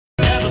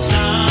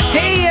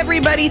Hey,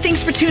 everybody.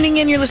 Thanks for tuning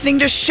in. You're listening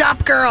to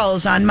Shop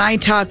Girls on My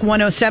Talk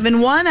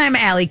 1071. I'm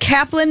Allie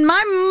Kaplan.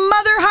 My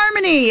mother,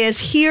 Harmony, is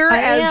here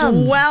as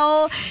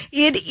well.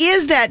 It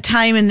is that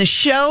time in the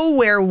show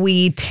where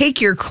we take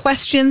your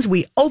questions.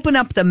 We open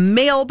up the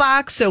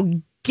mailbox. So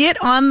get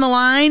on the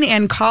line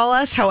and call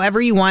us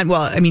however you want.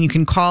 Well, I mean, you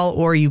can call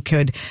or you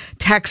could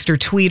text or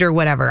tweet or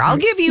whatever. I'll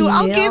give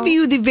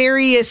you the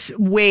various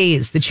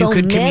ways that you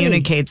could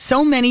communicate.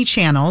 So many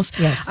channels.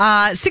 Yes.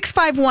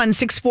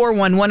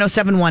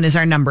 651-641-1071 is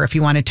our number if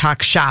you want to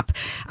talk shop.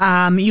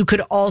 You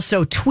could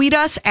also tweet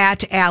us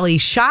at Allie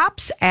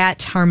Shops,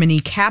 at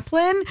Harmony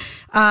Kaplan.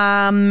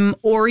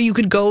 Or you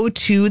could go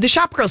to the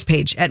Shop Girls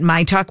page at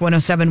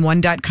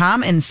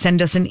mytalk1071.com and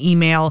send us an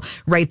email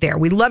right there.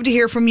 We'd love to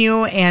hear from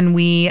you, and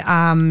we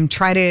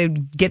try to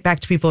get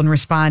back to people and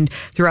respond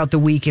throughout the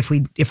week if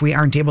we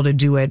aren't able to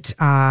do it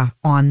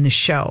on the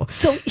show.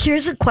 So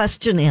here's a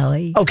question,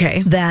 Allie.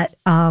 Okay. That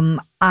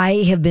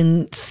I have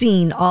been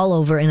seeing all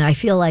over, and I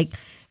feel like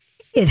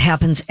it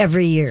happens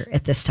every year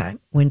at this time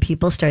when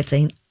people start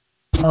saying,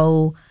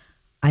 "Oh,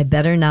 I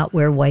better not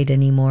wear white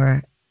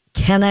anymore.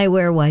 Can I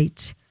wear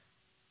white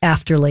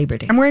after Labor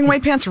Day?" I'm wearing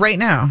white pants right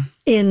now.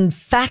 In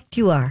fact,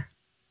 you are.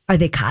 Are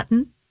they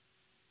cotton?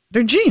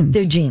 They're jeans.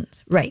 They're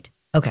jeans. Right.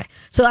 Okay.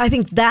 So I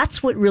think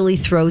that's what really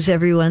throws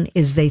everyone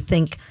is they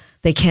think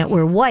they can't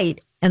wear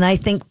white. And I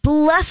think,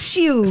 bless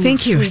you.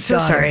 Thank you. So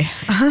daughter. sorry.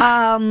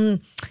 Uh-huh.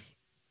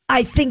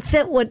 I think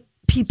that what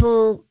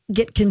people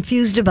get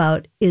confused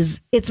about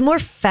is it's more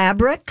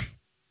fabric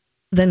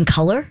than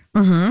color.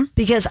 Mm-hmm.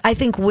 Because I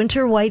think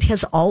winter white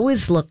has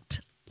always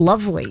looked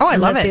lovely. Oh, I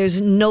love it.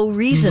 There's no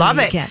reason love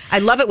you it. can't. I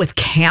love it with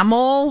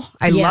camel.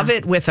 I love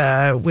it with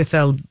a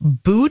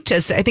boot.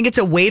 I think it's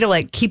a way to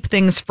like keep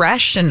things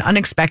fresh and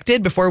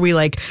unexpected before we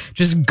like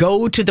just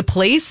go to the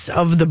place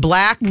of the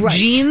black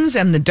jeans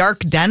and the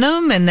dark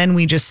denim, and then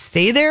we just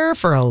stay there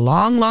for a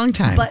long, long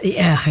time. But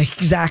yeah,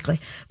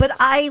 exactly. But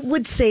I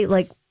would say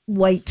like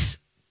white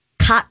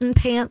cotton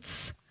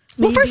pants.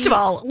 Well, first of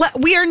all,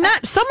 we are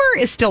not. Summer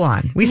is still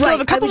on. We still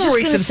have a couple more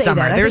weeks of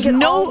summer. There's no.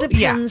 It all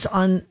depends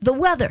on the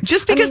weather.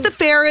 Just because the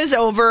fair is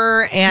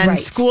over and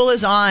school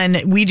is on,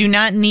 we do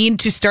not need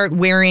to start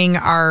wearing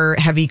our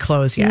heavy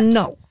clothes yet.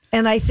 No,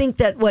 and I think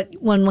that what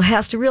one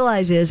has to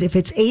realize is if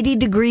it's 80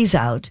 degrees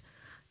out,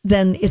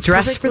 then it's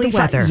dress for the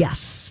weather.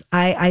 Yes,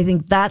 I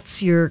think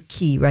that's your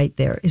key right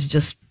there. Is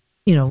just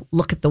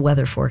look at the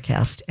weather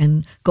forecast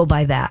and go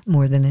by that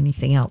more than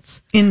anything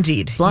else.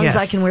 Indeed, as long as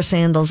I can wear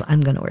sandals,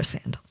 I'm going to wear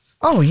sandals.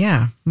 Oh,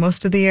 yeah.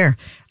 Most of the year.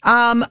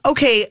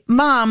 Okay,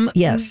 Mom.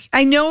 Yes.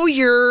 I know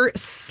you're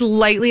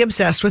slightly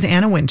obsessed with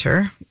Anna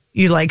Wintour.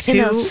 You like to.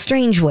 In a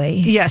strange way.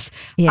 Yes.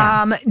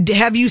 Yeah.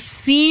 Have you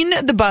seen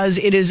the buzz?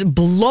 It is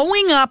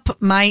blowing up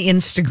my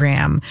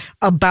Instagram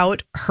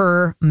about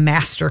her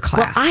masterclass.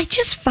 Well, I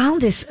just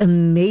found this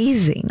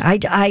amazing. I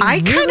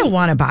kind of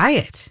want to buy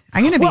it.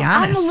 I'm going to be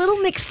honest. I'm a little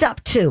mixed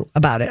up, too,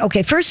 about it.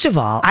 Okay, first of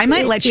all. I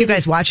might let you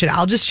guys watch it.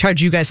 I'll just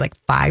charge you guys like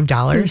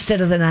 $5.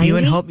 Instead of the $90? You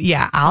and Hope.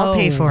 Yeah, I'll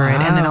pay for it,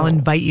 and then I'll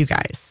invite you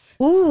guys.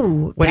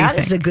 Ooh, what that do you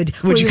think? Is a good.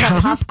 Would you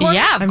have come? Popcorn?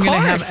 Yeah, of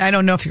course. I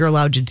don't know if you're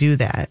allowed to do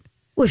that.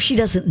 Well, if she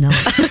doesn't know,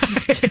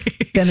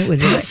 then it would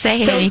be. Don't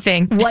say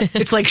anything. What?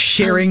 It's like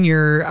sharing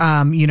your,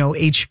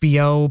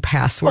 HBO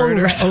password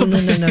or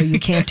something. Oh, no, you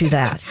can't do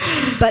that.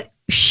 But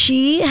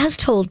she has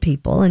told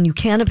people, and you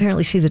can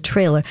apparently see the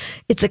trailer,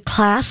 it's a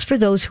class for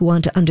those who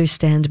want to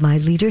understand my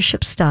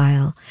leadership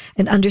style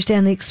and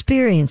understand the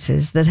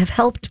experiences that have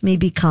helped me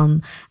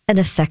become an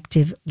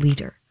effective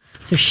leader.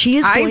 So she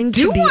is going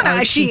to be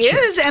our She teacher.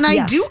 is, and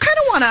I do kind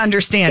of want to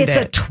understand It's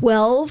a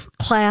 12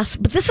 class,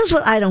 but this is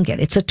what I don't get.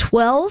 It's a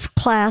 12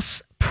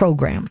 class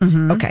program.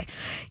 Mm-hmm. Okay.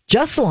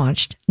 Just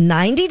launched,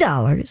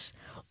 $90,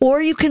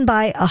 or you can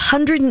buy a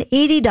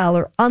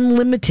 $180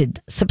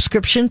 unlimited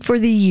subscription for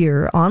the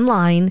year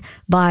online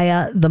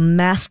via the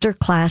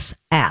Masterclass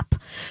app.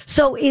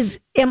 So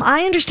am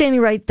I understanding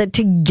right that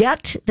to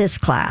get this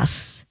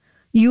class,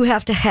 you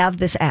have to have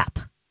this app?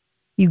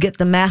 You get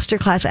the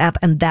Masterclass app,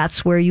 and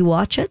that's where you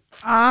watch it?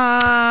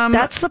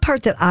 That's the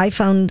part that I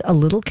found a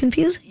little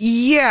confusing.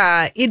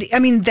 Yeah.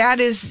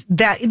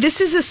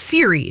 This is a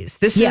series.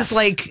 This is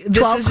like...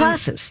 12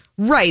 classes.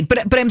 Right.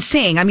 But I'm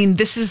saying,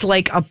 this is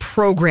like a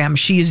program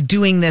she is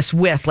doing this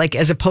with, like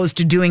as opposed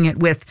to doing it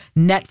with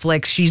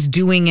Netflix. She's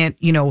doing it,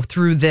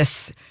 through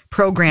this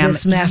program.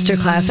 This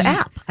Masterclass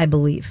app, I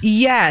believe.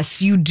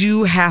 Yes, you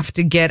do have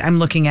to get, I'm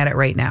looking at it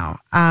right now.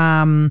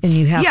 And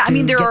you have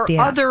to there are the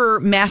other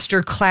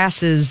master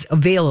classes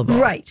available.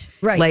 Right.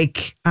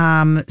 Like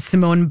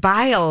Simone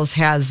Biles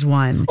has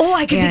one. Oh,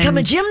 I could become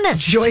a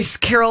gymnast. Joyce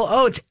Carol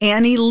Oates,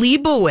 Annie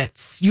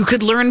Leibovitz. You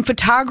could learn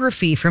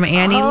photography from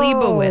Annie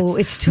Leibovitz.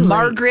 It's too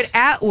Margaret late.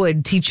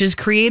 Atwood teaches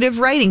creative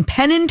writing.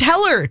 Penn and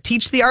Teller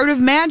teach the art of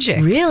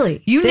magic.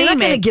 Really? They're not name going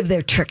to it. give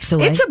their tricks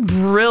away. It's a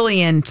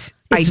brilliant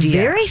It's idea.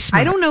 very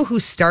smart. I don't know who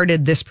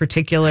started this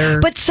particular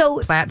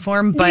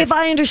platform, but if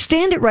I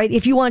understand it right,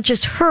 if you want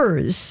just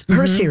her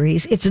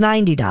series, it's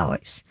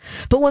 $90.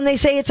 But when they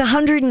say it's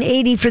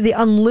 $180 for the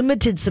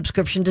unlimited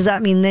subscription, does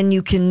that mean then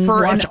you can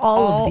watch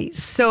all of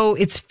these? So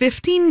it's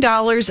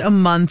 $15 a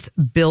month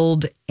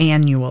billed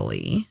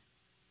annually.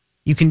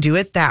 You can do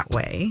it that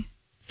way.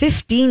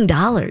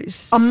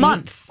 $15 a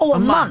month. A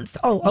month.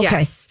 Oh, okay.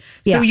 Yes.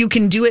 So you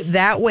can do it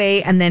that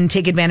way and then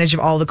take advantage of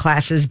all the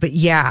classes. But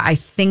yeah, I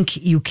think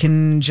you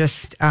can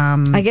just.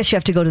 I guess you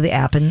have to go to the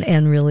app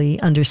and really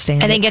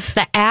understand. I think it's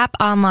the app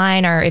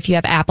online, or if you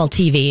have Apple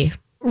TV.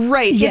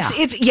 Right. Yeah.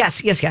 It's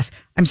yes.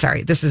 I'm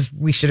sorry.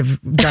 We should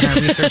have done our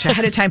research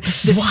ahead of time.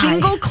 The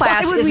single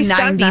class is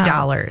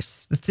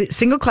 $90. The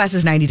single class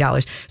is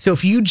 $90. So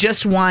if you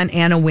just want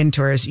Anna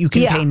Winters, you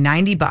can pay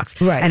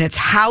 $90. Right. And it's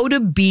how to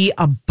be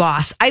a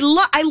boss. I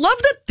love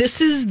that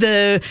this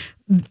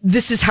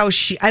is how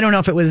I don't know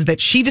if it was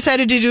that she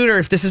decided to do it or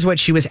if this is what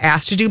she was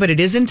asked to do, but it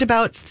isn't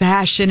about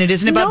fashion. It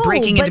isn't about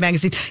breaking into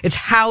magazines. It's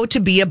how to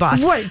be a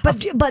boss. Right.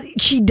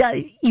 But she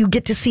does, you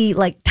get to see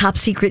like top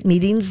secret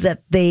meetings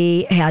that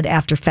they had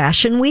after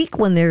Fashion Week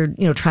when they're,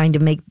 trying to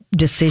make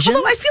decisions.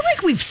 Although I feel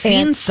like we've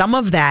seen some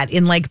of that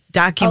in like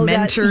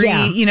documentary,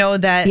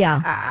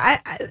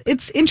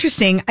 it's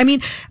interesting. I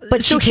mean,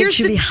 but so here's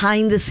the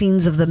behind the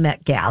scenes of the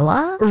Met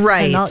Gala.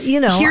 Right.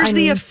 Here's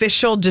the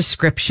official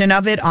description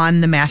of it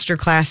on the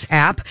Masterclass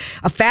app.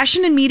 A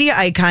fashion and media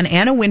icon,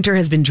 Anna Wintour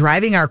has been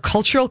driving our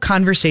cultural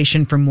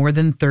conversation for more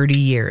than 30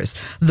 years.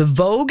 The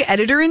Vogue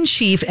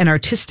editor-in-chief and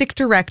artistic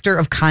director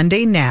of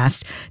Condé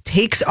Nast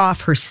takes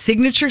off her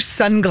signature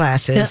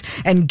sunglasses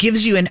and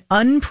gives you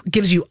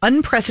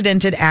unprecedented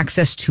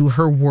access to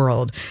her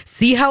world.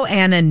 See how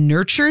Anna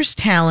nurtures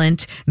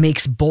talent,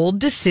 makes bold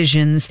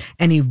decisions,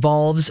 and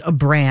evolves a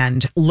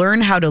brand.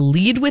 Learn how to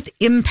lead with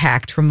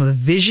impact from a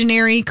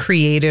visionary,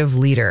 creative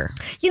leader.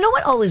 You know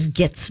what always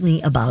gets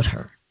me about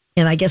her?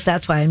 And I guess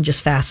that's why I'm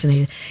just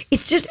fascinated.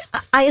 It's just,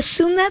 I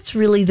assume that's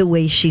really the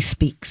way she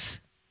speaks.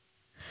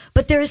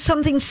 But there is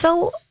something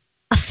so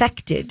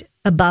affected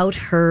about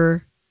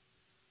her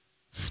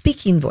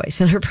speaking voice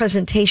and her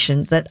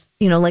presentation that,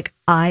 like,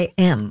 I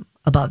am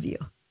above you.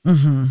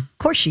 Mm-hmm. Of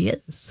course she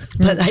is.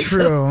 But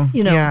true.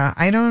 Yeah,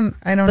 I don't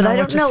know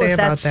what to say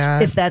about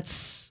that. If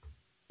that's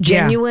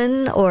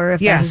genuine or if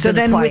that's so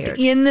then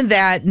within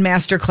that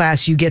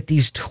masterclass you get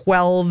these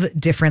 12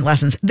 different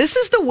lessons. This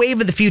is the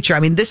wave of the future. I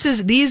mean,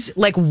 these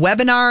like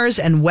webinars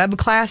and web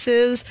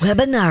classes.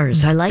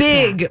 Webinars, I like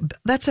big.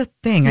 That's a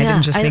thing. I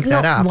didn't just make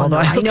that up. Although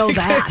I know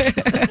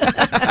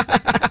that.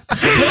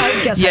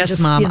 Yes,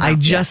 Mom. I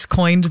just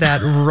coined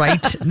that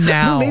right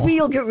now. Maybe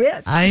you'll get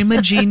rich. I'm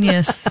a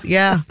genius.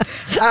 Yeah.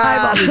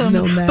 I've always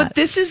known that. But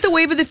this is the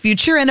wave of the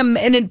future, and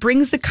it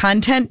brings the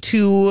content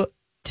to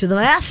the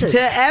masses, to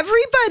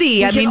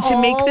everybody. I mean,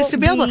 to make this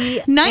available.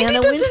 90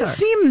 doesn't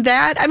seem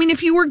that. I mean,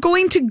 if you were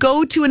going to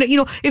go to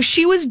if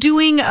she was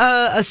doing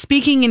a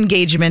speaking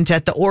engagement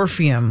at the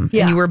Orpheum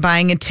and you were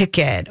buying a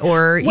ticket,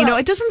 or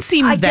it doesn't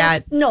seem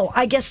that.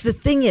 I guess the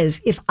thing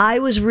is, if I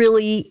was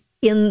really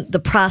in the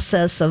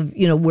process of,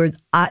 where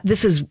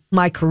this is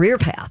my career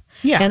path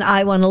and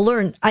I want to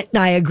learn,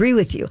 I agree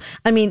with you.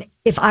 I mean,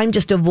 if I'm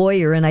just a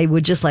voyeur and I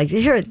would just like to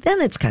hear it,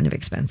 then it's kind of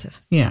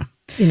expensive. Yeah.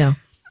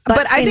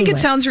 But I think it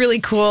sounds really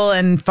cool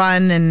and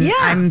fun, and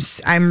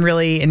I'm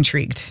really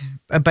intrigued.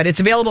 But it's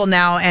available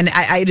now, and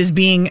it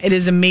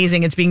is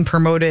amazing. It's being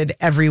promoted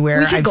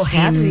everywhere. We could go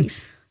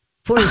halvesies.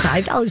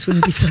 $45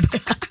 wouldn't be so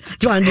bad.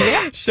 Do you want to do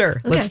that? Sure.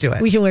 Okay. Let's do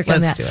it. We can work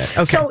on that. Let's do it.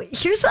 Okay. So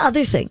here's the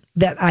other thing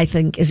that I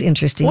think is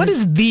interesting. What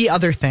is the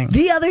other thing?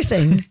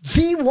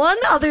 The one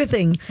other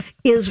thing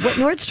is what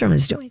Nordstrom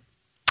is doing.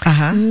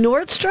 Uh-huh.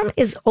 Nordstrom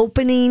is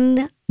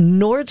opening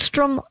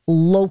Nordstrom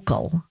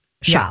local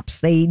shops.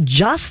 They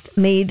just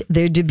made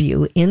their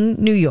debut in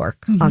New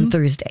York on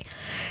Thursday.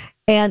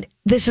 And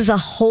this is a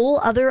whole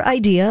other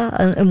idea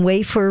and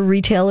way for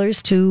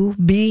retailers to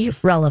be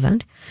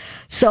relevant.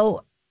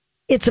 So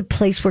it's a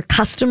place where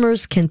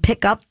customers can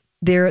pick up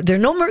there's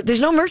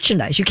no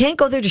merchandise. You can't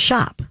go there to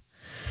shop,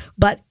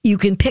 but you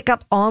can pick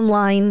up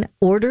online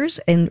orders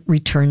and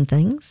return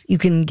things. You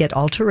can get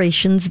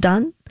alterations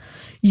done.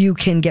 You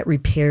can get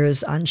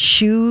repairs on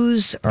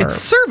shoes. It's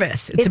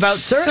service. It's about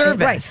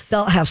service. Right.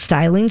 They'll have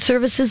styling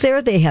services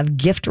there. They have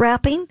gift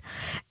wrapping.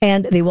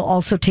 And they will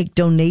also take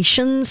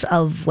donations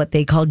of what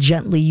they call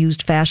gently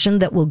used fashion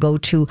that will go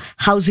to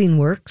Housing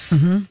Works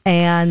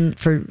and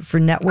for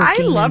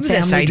networking. I love and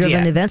this idea.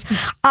 Family-driven events.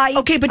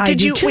 But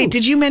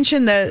did you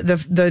mention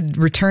the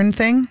return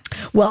thing?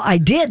 Well, I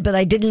did, but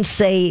I didn't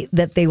say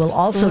that they will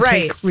also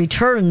take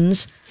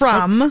returns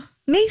from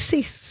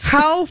Macy's.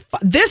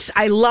 This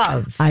I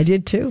love. I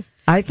did too.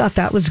 I thought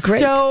that was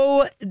great.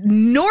 So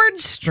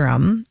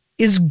Nordstrom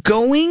is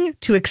going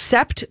to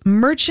accept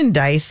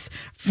merchandise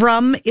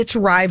from its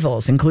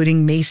rivals,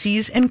 including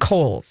Macy's and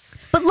Kohl's.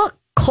 But look,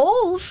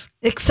 Kohl's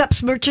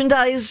accepts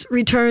merchandise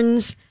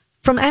returns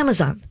from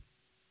Amazon.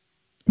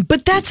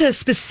 But that's a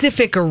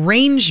specific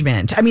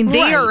arrangement. I mean,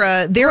 they're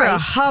a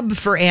hub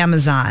for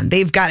Amazon.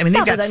 They've got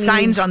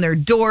signs on their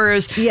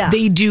doors. Yeah.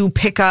 They do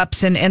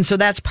pickups, and so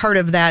that's part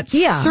of that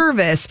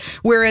service.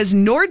 Whereas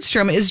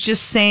Nordstrom is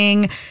just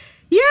saying,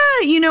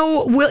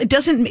 it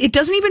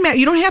doesn't even matter.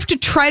 You don't have to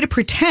try to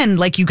pretend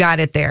like you got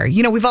it there.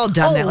 We've all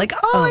done that. Like,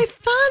 I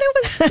thought it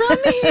was from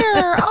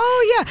here.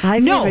 Oh, yeah.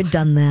 I've never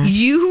done that.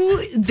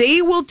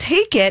 They will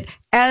take it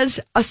as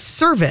a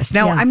service.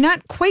 Now, I'm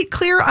not quite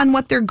clear on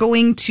what they're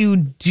going to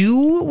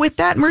do with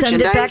that merchandise.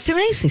 Send it back to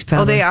Macy's,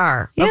 probably. Oh, they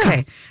are? Yeah.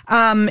 Okay.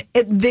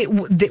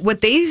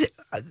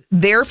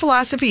 Their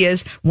philosophy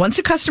is once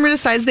a customer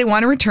decides they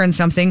want to return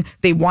something,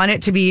 they want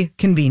it to be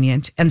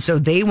convenient. And so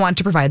they want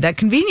to provide that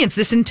convenience.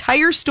 This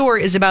entire store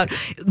is about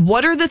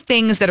what are the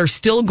things that are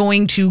still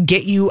going to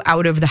get you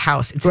out of the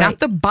house. It's not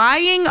the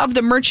buying of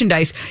the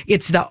merchandise.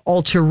 It's the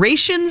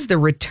alterations, the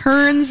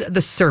returns,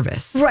 the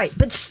service. Right.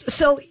 But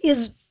so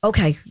is...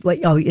 Okay.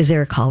 Wait, is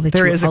there a call?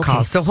 There is a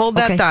call. So hold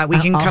that thought. We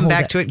can come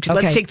back to it.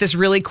 Let's take this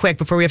really quick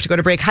before we have to go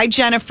to break. Hi,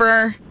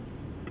 Jennifer.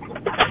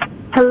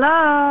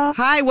 Hello.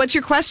 Hi, what's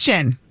your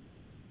question?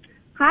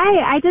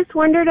 Hi, I just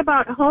wondered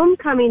about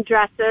homecoming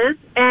dresses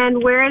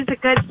and where is a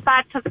good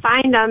spot to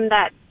find them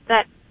that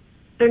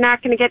they're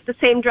not going to get the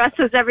same dress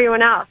as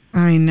everyone else.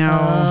 I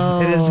know.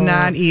 It is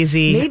not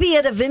easy. Maybe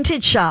at a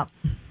vintage shop.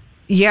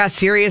 Yeah,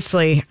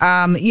 seriously.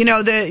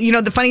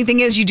 The funny thing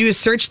is you do a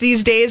search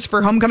these days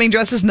for homecoming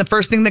dresses and the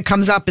first thing that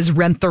comes up is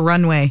Rent the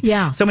Runway.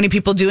 Yeah. So many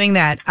people doing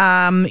that.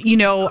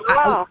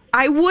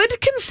 I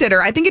would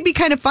consider, I think it'd be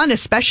kind of fun,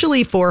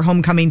 especially for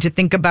homecoming, to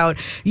think about,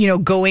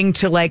 going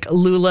to like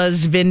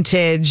Lula's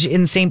Vintage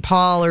in St.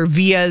 Paul or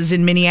Via's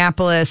in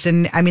Minneapolis.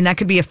 And I mean, that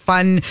could be a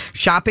fun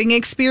shopping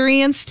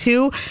experience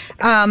too.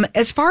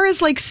 As far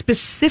as like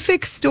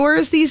specific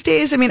stores these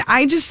days, I mean,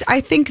 I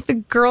think the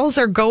girls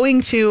are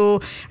going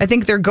to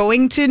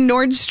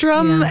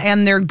Nordstrom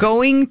and they're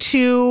going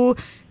to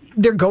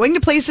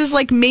places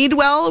like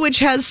Madewell, which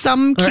has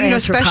some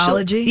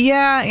Anthropology.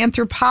 special,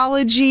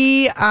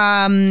 Anthropology.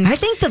 I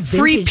think the vintage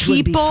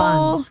Free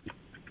People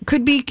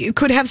would be fun.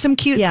 could have some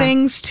cute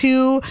things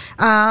too.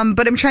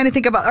 But I'm trying to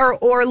think about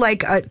or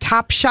like a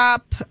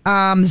Topshop.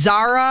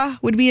 Zara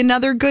would be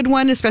another good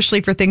one,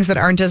 especially for things that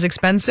aren't as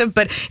expensive.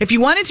 But if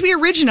you want it to be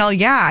original,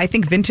 I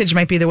think vintage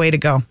might be the way to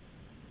go.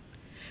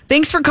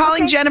 Thanks for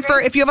calling, Jennifer.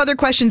 Great. If you have other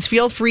questions,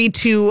 feel free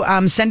to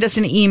send us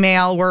an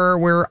email.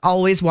 We're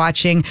always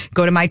watching.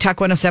 Go to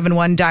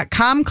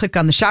mytalk1071.com. Click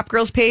on the Shop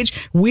Girls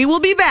page. We will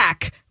be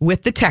back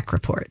with the Tech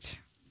Report.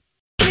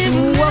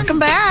 Welcome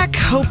back.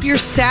 Hope your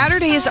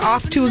Saturday is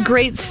off to a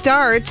great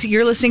start.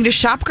 You're listening to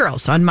Shop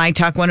Girls on My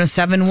Talk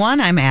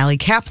 1071. I'm Allie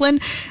Kaplan.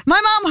 My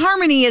mom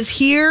Harmony is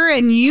here,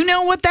 and you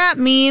know what that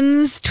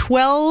means.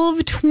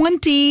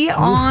 12:20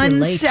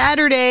 on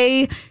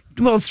Saturday.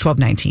 Well, it's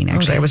 12:19,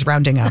 actually. Okay. I was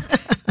rounding up.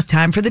 It's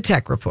time for the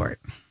Tech Report.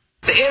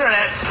 The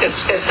internet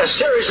is a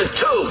series of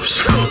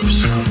tubes.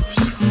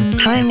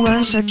 Time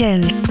once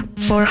again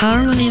for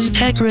Harmony's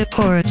Tech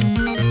Report.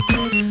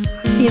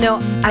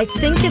 I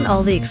think in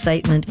all the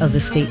excitement of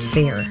the state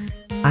fair,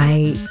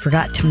 I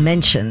forgot to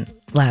mention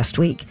last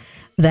week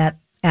that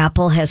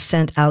Apple has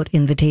sent out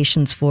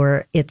invitations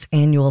for its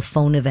annual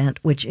phone event,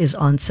 which is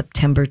on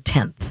September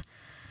 10th.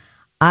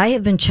 I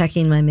have been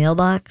checking my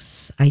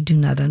mailbox. I do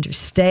not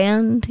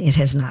understand. It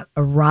has not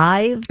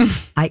arrived.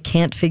 I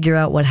can't figure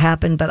out what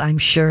happened, but I'm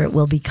sure it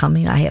will be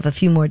coming. I have a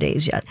few more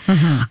days yet.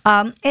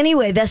 Mm-hmm.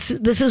 Anyway, this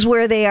is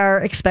where they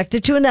are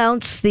expected to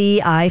announce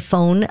the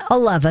iPhone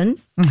 11.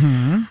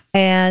 Mm-hmm.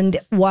 And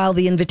while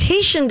the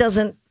invitation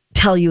doesn't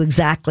tell you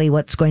exactly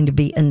what's going to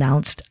be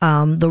announced,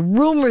 the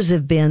rumors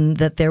have been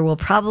that there will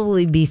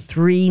probably be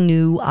 3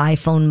 new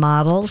iPhone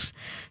models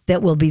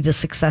that will be the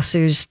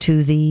successors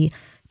to the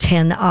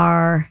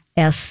 10R,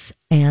 S,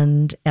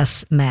 and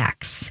S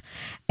Max.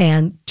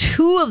 And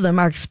 2 of them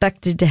are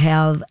expected to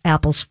have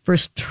Apple's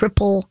first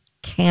triple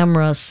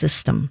camera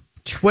system.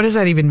 What does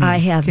that even mean? I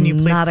have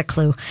not a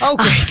clue. Oh,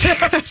 great.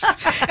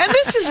 And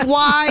this is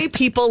why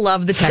people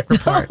love the Tech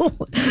Report. No.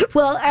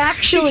 Well,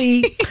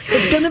 actually,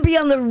 it's going to be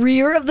on the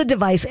rear of the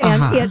device,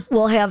 and it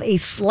will have a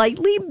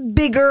slightly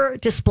bigger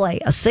display,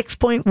 a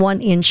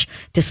 6.1-inch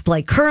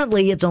display.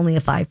 Currently, it's only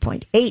a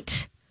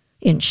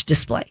 5.8-inch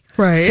display.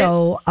 Right.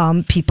 So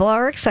people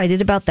are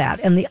excited about that.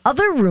 And the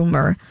other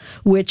rumor,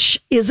 which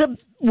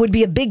would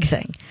be a big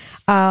thing,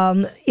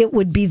 it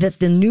would be that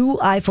the new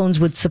iPhones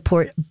would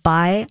support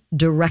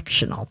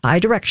bidirectional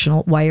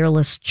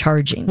wireless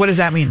charging. What does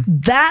that mean?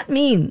 That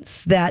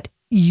means that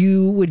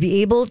you would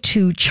be able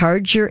to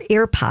charge your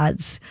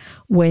AirPods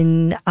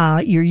when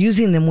you're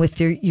using them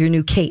with your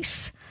new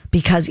case,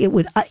 because it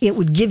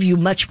would give you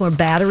much more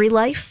battery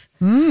life.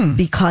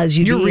 Because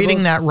you're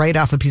reading that right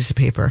off a piece of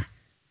paper.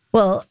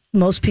 Well,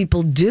 most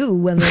people do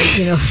when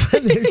they're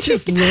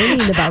just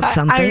learning about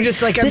something. I'm just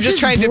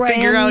trying to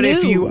figure out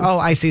if you. Oh,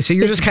 I see. So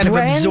you're just kind of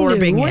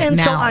absorbing it and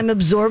now. so I'm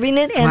absorbing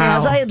it, and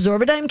as I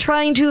absorb it, I'm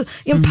trying to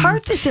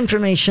impart this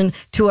information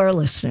to our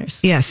listeners.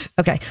 Yes.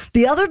 Okay.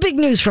 The other big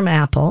news from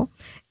Apple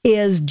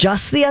is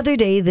just the other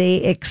day they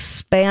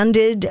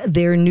expanded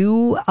their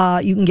new,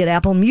 you can get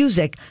Apple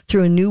Music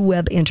through a new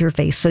web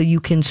interface. So you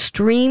can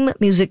stream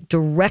music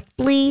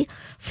directly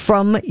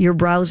from your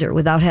browser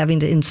without having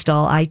to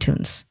install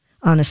iTunes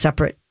on a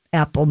separate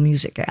Apple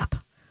Music app.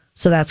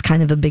 So that's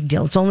kind of a big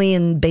deal. It's only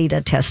in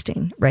beta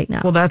testing right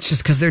now. Well, that's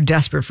just because they're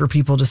desperate for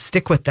people to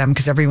stick with them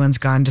because everyone's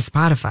gone to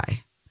Spotify.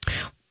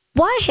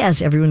 Why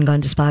has everyone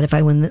gone to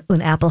Spotify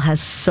when Apple has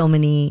so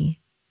many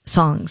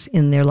songs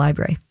in their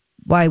library?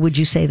 Why would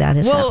you say that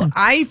has happened? Well,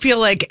 I feel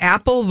like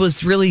Apple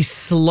was really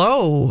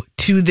slow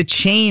to the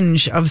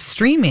change of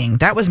streaming.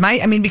 That was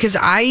because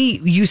I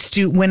used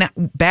to,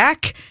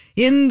 back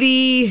in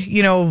the,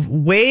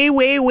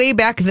 way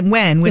back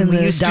when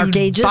we used to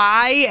ages?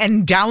 buy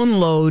and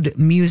download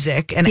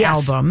music and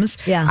albums,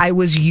 I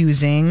was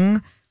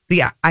using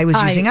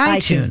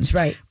iTunes.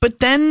 Right.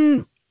 But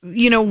then,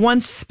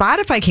 once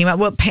Spotify came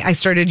out, I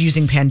started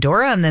using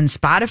Pandora and then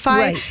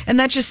Spotify, right. And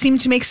that just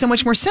seemed to make so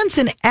much more sense.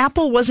 And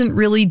Apple wasn't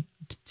really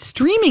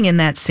streaming in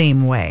that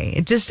same way.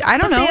 It just, I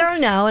don't know. They are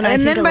now.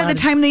 And then by the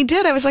time they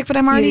did, I was like, but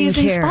I'm already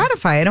using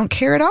Spotify. I don't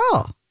care at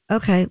all.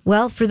 Okay.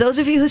 Well, for those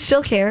of you who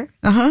still care,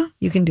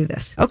 you can do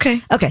this.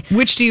 Okay.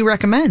 Which do you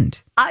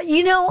recommend?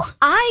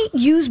 I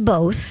use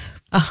both.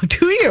 Oh,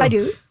 do you? I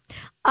do.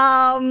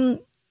 I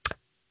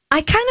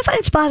kind of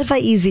find Spotify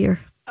easier.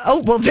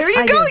 Oh, well, there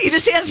you go. You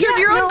just answered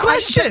your own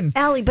question.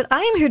 Allie, but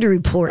I am here to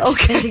report and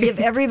to give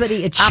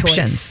everybody a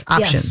choice.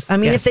 Options. Yes. I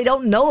mean, if they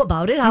don't know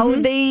about it, how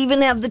would they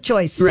even have the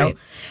choice? Right.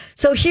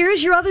 So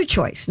here's your other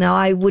choice. Now,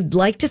 I would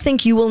like to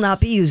think you will not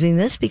be using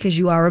this because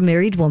you are a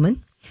married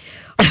woman.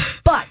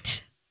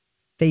 But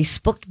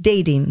Facebook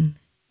dating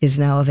is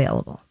now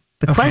available.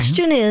 The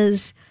question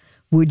is,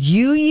 would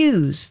you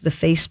use the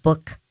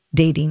Facebook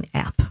dating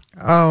app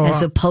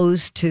as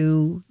opposed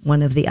to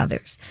one of the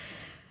others?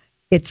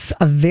 It's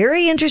a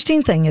very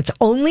interesting thing. It's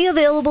only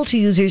available to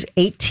users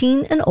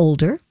 18 and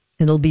older.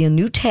 It'll be a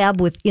new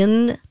tab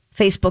within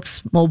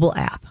Facebook's mobile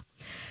app.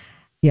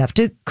 You have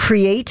to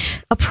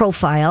create a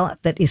profile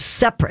that is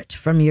separate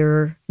from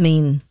your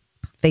main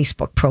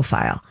Facebook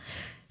profile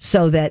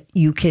so that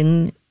you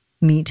can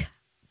meet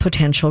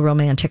potential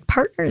romantic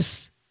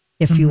partners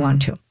if you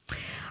want to.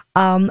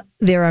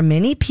 There are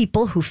many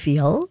people who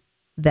feel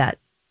that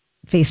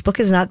Facebook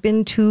has not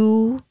been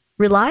too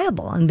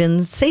reliable and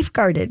been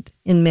safeguarded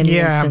in many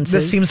instances.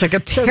 This seems like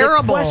a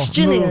terrible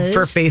move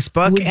for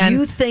Facebook. Would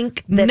you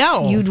think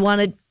that you'd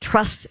want to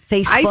trust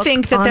Facebook? I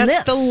think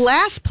that's the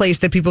last place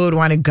that people would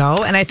want to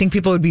go. And I think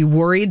people would be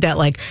worried that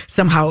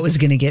somehow it was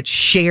going to get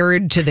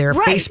shared to their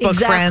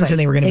Facebook friends and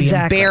they were going to be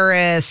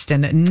embarrassed.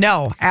 And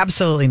no,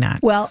 absolutely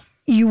not. Well,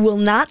 you will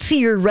not see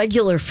your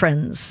regular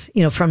friends,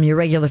 from your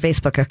regular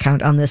Facebook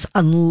account on this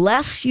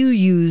unless you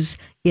use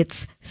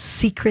its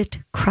secret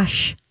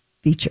crush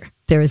feature.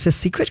 There is a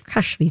secret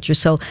crush feature.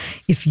 So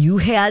if you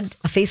had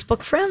a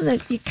Facebook friend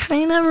that you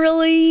kind of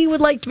really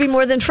would like to be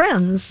more than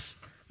friends,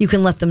 you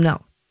can let them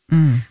know.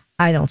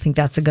 I don't think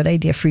that's a good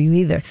idea for you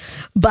either.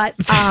 But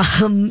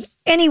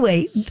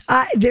anyway,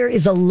 there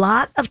is a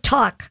lot of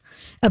talk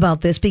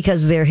about this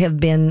because there have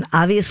been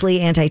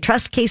obviously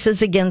antitrust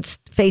cases against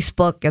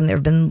Facebook, and there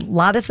have been a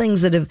lot of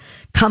things that have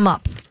come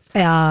up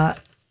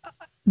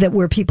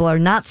where people are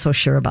not so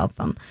sure about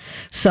them.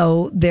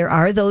 So there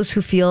are those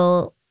who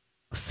feel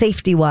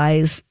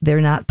safety-wise,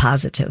 they're not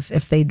positive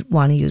if they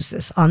want to use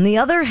this. On the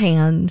other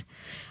hand,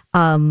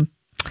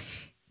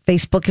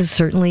 Facebook is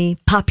certainly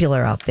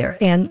popular out there.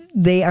 And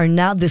they are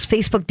now, this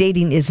Facebook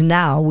dating is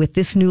now, with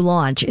this new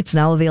launch, it's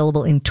now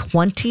available in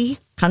 20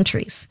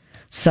 countries.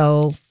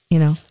 So,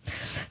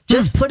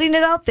 just putting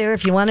it out there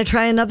if you want to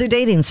try another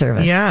dating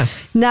service.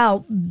 Yes.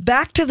 Now,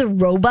 back to the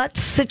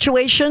robots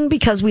situation,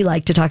 because we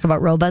like to talk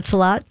about robots a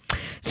lot.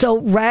 So,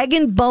 Rag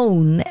 &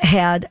 Bone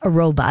had a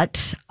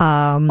robot.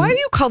 Why do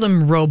you call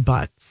them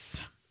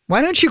robots?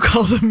 Why don't you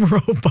call them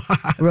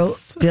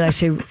robots? Did I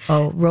say,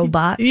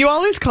 robot? You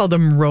always call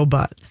them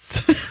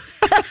robots.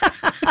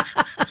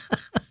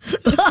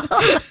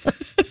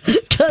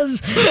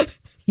 Because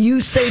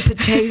you say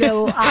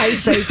potato, I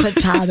say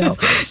potato.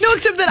 No,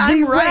 except that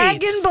I'm right.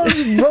 The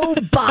Rag & Bone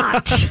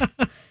robot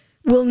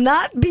will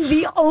not be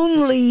the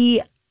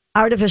only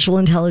artificial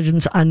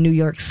intelligence on New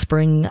York's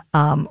spring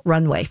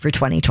runway for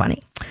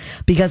 2020.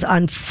 Because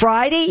on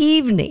Friday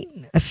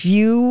evening, a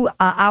few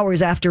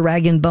hours after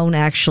Rag & Bone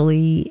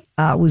actually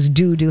was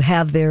due to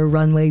have their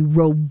runway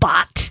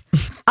robot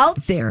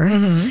out there,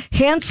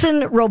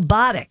 Hanson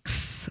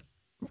Robotics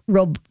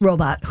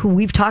robot, who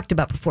we've talked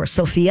about before,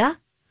 Sophia.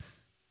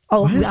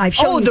 I've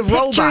shown you the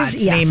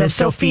robot's name is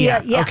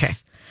Sophia. Yes. Okay.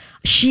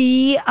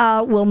 She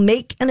will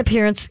make an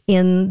appearance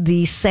in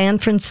the San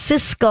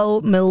Francisco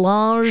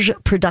Melange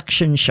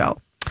production show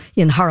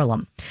in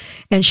Harlem.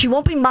 And she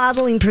won't be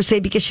modeling per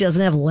se because she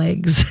doesn't have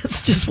legs.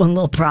 It's just one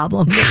little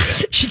problem.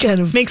 She kind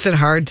of makes it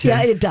hard to.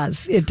 Yeah, it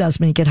does. It does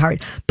make it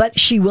hard. But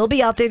she will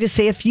be out there to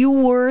say a few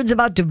words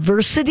about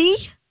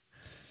diversity,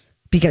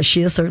 because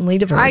she is certainly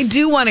diverse. I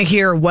do want to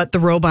hear what the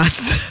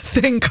robots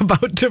think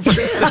about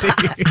diversity.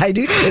 I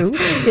do too.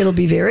 It'll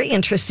be very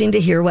interesting to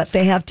hear what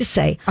they have to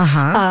say.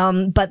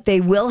 But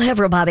they will have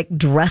robotic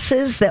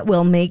dresses that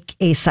will make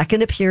a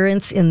second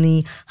appearance in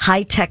the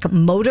high-tech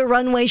Motor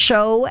Runway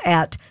show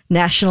at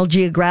National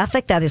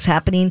Geographic. That is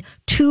happening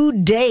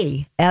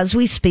today as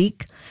we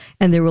speak.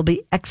 And there will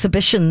be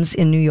exhibitions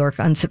in New York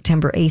on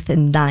September 8th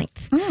and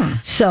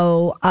 9th.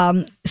 So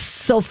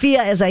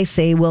Sophia, as I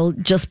say, will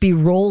just be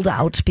rolled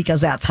out because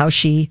that's how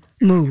she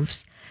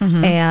moves.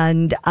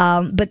 And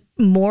but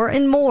more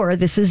and more,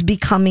 this is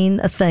becoming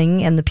a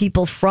thing. And the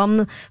people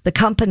from the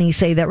company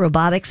say that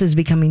robotics is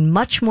becoming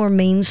much more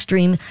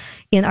mainstream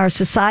in our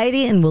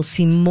society, and we'll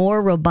see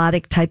more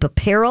robotic type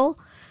apparel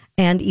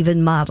and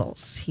even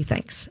models, he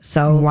thinks.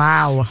 So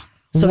Wow.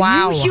 So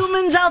wow. you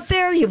humans out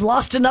there, you've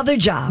lost another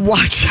job.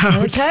 Watch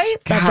out. Okay?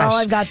 That's all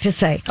I've got to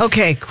say.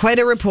 Okay, quite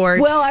a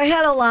report. Well, I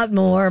had a lot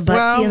more,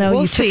 but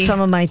we'll you see. took some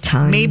of my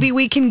time. Maybe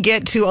we can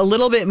get to a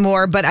little bit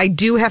more, but I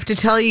do have to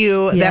tell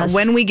you that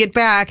when we get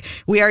back,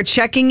 we are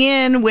checking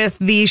in with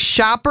the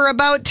shopper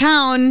about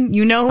town.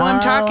 You know who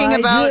I'm talking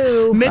about.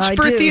 do. Mitch I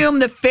Berthium.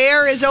 The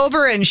fair is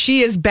over and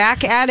she is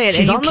back at it.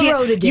 She's and on the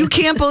road again. You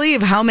can't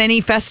believe how many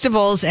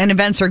festivals and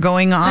events are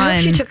going on. I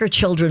hope she took her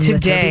children with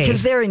today. her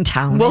because they're in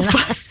town. We'll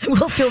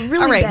We'll feel really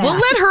All right, bad. we'll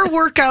let her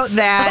work out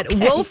that. Okay.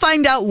 We'll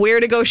find out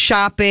where to go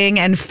shopping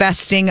and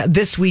festing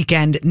this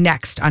weekend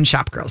next on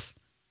Shop Girls.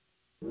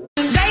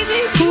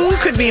 Who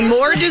could be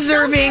more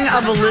deserving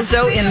of a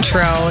Lizzo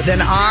intro than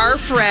our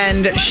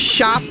friend,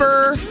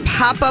 shopper,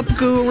 pop-up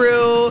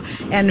guru,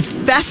 and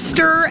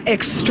fester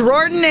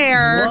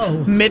extraordinaire,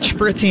 Mitch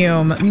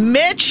Berthium.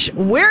 Mitch,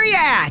 where are you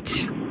at?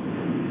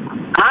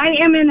 I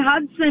am in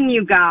Hudson,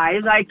 you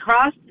guys. I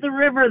crossed the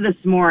river this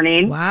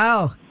morning.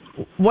 Wow.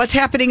 What's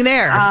happening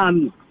there?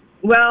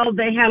 Well,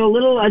 they had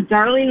a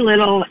darling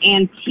little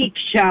antique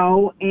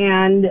show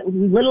and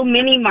little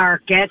mini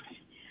market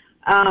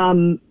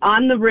on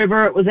the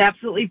river. It was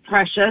absolutely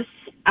precious.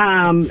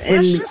 And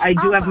I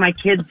do have my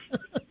kids.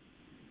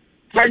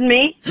 Pardon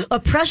me? A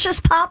precious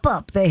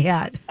pop-up they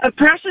had. A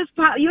precious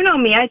pop. You know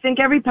me. I think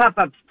every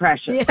pop-up's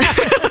precious.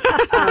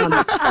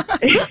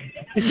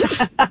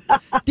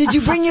 Did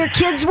you bring your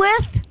kids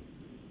with?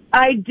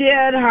 I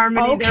did,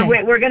 Harmony. Okay.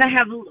 We're gonna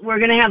have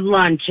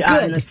lunch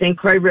on the St.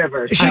 Croix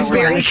River. She's So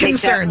we're very gonna take that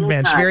concerned, little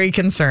Mitch. time. Very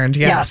concerned,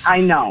 yes.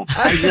 I know.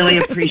 I really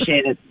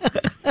appreciate it.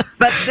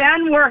 But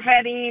then we're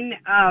heading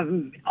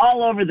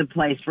all over the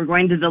place. We're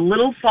going to the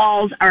Little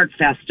Falls Art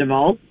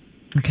Festival,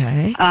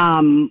 Okay.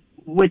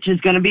 which is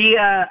going to be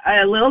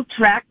a little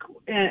trek,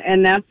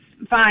 and that's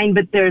fine.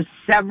 But there's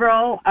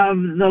several of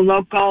the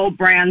local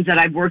brands that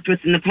I've worked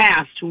with in the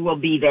past who will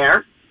be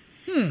there.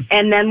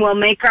 And then we'll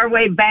make our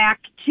way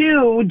back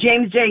to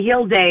James J.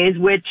 Hill Days,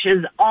 which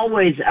is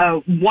always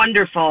a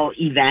wonderful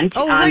event.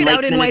 Oh, on right, Lake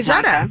out in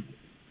Minnetonka. Wayzata.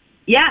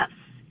 Yes.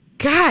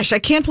 Gosh, I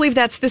can't believe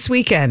that's this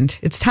weekend.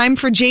 It's time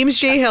for James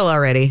J. Hill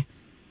already.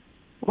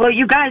 Well,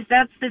 you guys,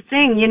 that's the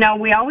thing. You know,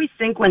 we always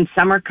think when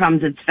summer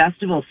comes, it's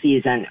festival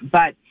season.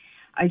 But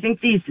I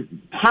think these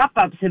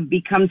pop-ups have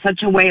become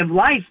such a way of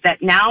life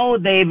that now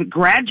they've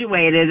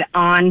graduated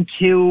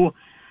onto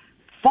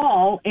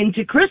fall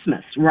into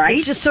Christmas, right?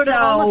 It's just sort of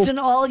almost an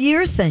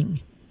all-year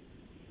thing.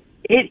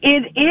 It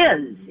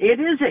is.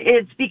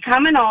 It's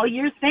become an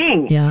all-year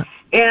thing. Yeah.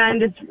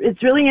 And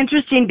it's really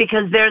interesting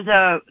because there's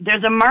a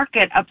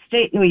market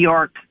upstate New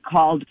York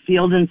called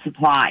Field and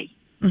Supply.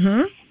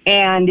 Mm-hmm.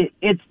 And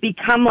it's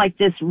become like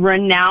this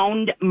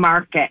renowned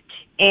market.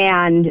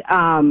 And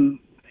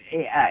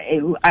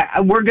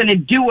we're going to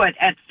do it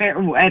at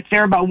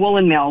Faribault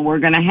Woolen Mill. We're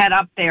going to head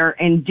up there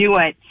and do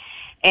it.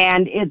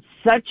 And it's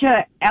such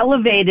a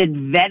elevated,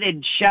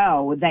 vetted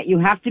show that you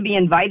have to be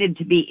invited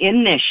to be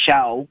in this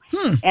show.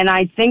 And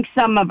I think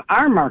some of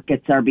our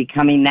markets are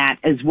becoming that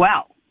as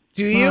well.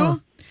 Do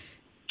you?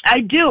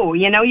 I do.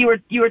 You know, you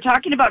were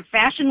talking about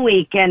Fashion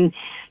Week and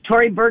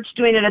Tory Burch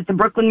doing it at the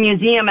Brooklyn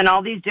Museum and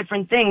all these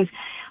different things.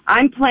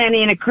 I'm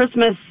planning a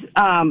Christmas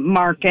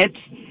market,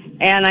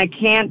 and I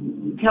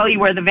can't tell you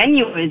where the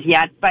venue is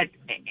yet, but,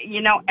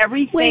 you know,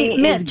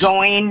 everything is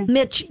going...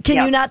 Mitch,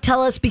 can you not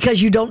tell us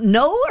because you don't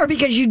know or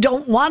because you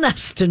don't want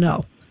us to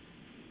know?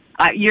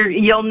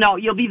 You'll know.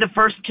 You'll be the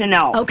first to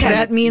know. Okay.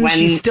 That means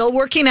she's still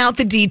working out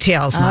the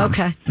details, Mom.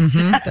 Okay.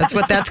 Mm-hmm. That's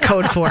what that's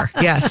code for.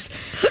 Yes.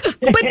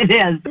 But, it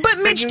is. But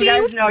Mitch,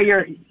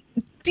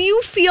 do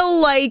you feel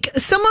like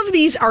some of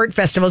these art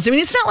festivals, I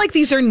mean, it's not like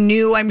these are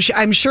new. I'm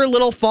sure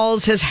Little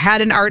Falls has had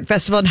an art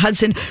festival in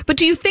Hudson, but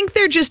do you think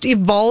they're just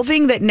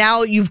evolving, that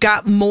now you've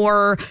got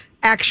more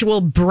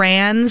actual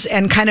brands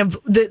and kind of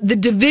the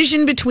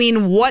division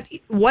between what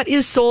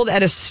is sold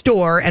at a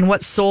store and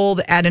what's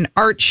sold at an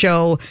art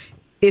show,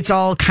 it's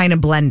all kind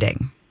of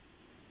blending?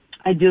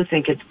 I do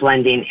think it's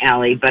blending,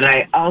 Allie, but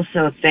I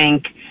also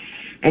think,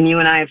 and you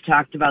and I have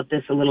talked about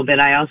this a little bit,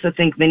 I also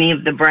think many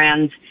of the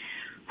brands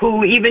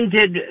who even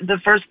did the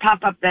first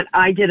pop-up that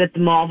I did at the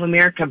Mall of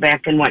America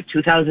back in,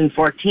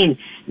 2014.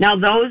 Now,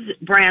 those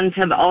brands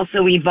have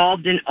also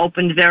evolved and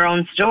opened their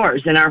own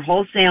stores and are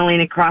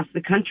wholesaling across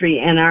the country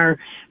and are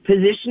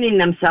positioning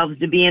themselves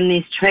to be in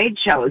these trade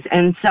shows.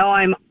 And so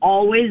I'm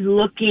always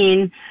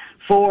looking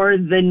for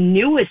the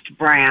newest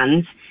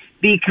brands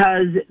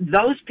because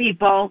those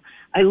people,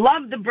 I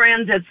love the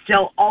brands that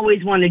still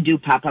always want to do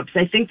pop-ups.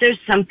 I think there's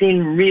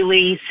something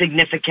really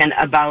significant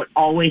about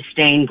always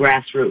staying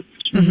grassroots,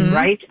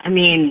 right? I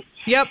mean,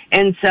 Yep.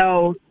 And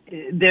so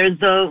there's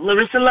the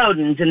Larissa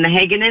Lodens and the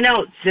Hagen and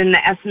Oates and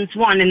the Essence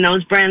One and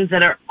those brands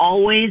that are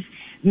always,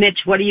 Mitch,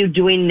 what are you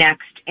doing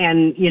next?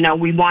 And,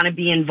 we want to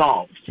be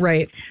involved.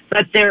 Right.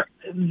 But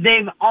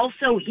they've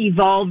also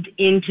evolved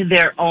into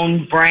their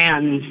own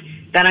brands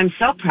that I'm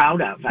so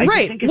proud of. I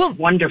just think it's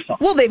wonderful.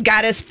 Well, they've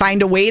got to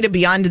find a way to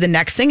be on to the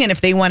next thing. And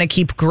if they want to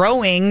keep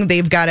growing,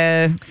 they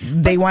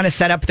want to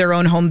set up their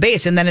own home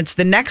base. And then it's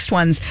the next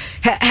ones.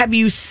 Have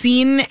you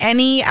seen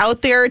any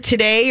out there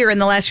today or in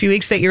the last few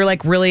weeks that you're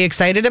like really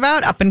excited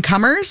about, up and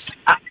comers?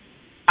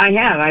 I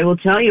have. I will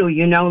tell you,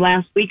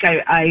 last week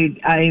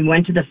I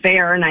went to the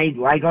fair and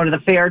I go to the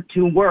fair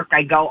to work.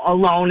 I go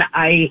alone.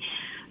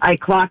 I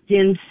clocked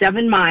in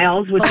 7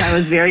 miles, which I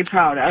was very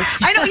proud of.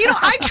 I know.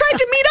 I tried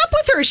to meet up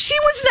with her. She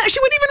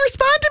wouldn't even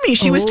respond to me.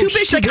 She was too busy.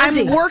 She's like,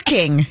 I'm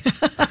working.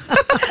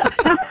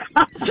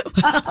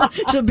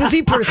 She's a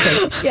busy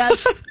person.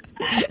 Yes.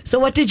 So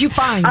what did you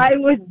find? I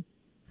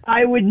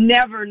would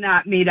never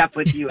not meet up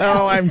with you.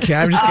 Oh, I'm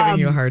just giving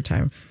you a hard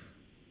time.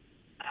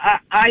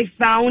 I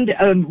found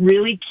a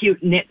really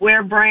cute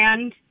knitwear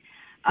brand.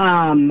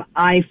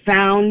 I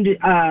found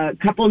a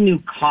couple new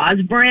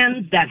cause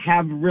brands that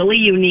have really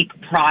unique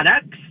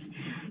products.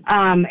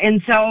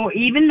 And so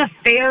even the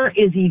fair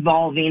is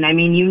evolving. I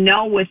mean,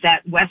 with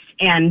that West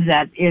End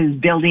that is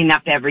building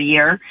up every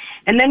year.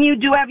 And then you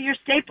do have your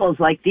staples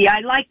like the I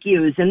Like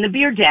Yous and the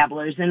Beer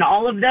Dabblers and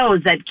all of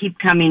those that keep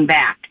coming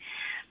back.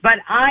 But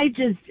I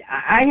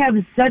have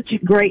such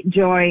great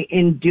joy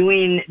in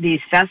doing these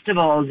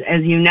festivals,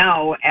 as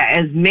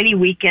as many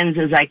weekends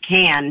as I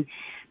can,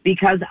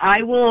 because I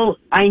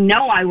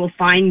know I will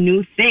find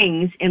new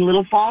things in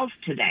Little Falls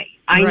today.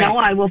 I know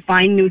I will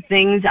find new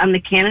things on the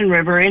Cannon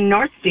River in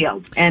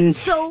Northfield and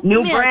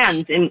new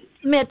brands. And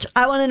Mitch,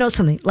 I want to know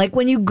something. Like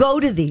when you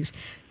go to these,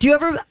 do you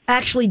ever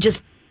actually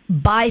just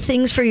buy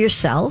things for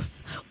yourself?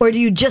 Or do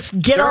you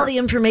just get all the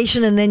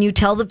information and then you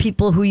tell the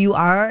people who you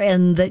are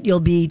and that you'll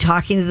be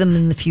talking to them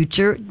in the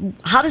future?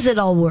 How does it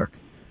all work?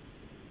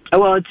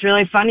 Well, it's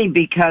really funny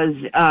because,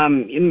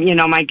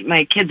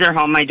 my kids are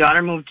home. My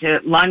daughter moved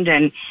to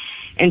London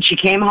and she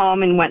came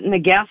home and went in the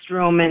guest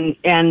room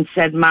and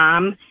said,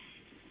 Mom,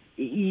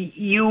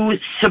 you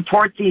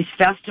support these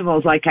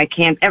festivals like I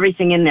can't.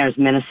 Everything in there is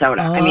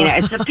Minnesota. I mean,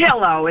 it's a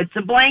pillow, it's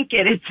a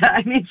blanket.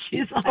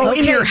 She's like,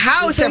 in your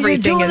house, so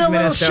everything is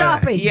Minnesota.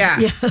 Shopping. Yeah.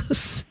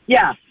 Yes.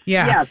 Yeah.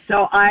 Yeah.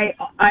 So I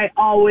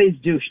always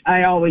do.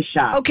 I always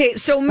shop. Okay.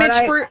 So Mitch,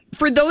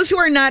 for those who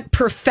are not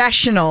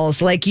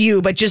professionals like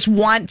you, but just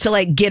want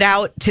to get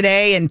out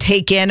today and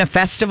take in a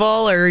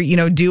festival or,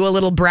 do a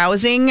little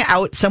browsing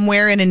out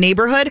somewhere in a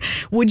neighborhood,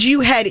 would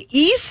you head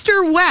east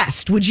or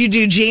west? Would you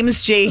do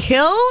James J.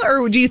 Hill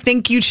or would you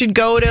think you should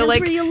go to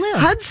where you live.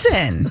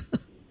 Hudson?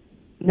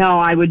 No,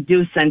 I would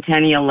do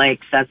Centennial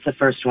Lakes. That's the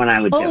first one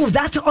I would do.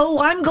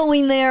 I'm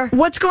going there.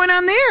 What's going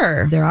on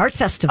there? Their art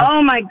festival.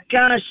 Oh my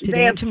gosh.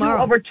 Today they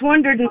have over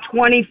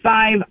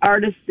 225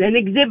 artists and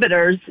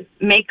exhibitors,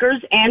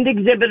 makers and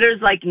exhibitors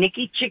like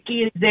Nikki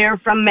Chicky is there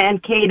from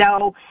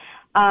Mankato.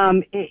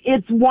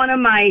 It's one of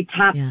my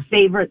top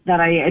favorites that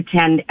I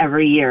attend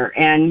every year.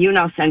 And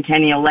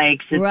Centennial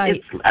Lakes.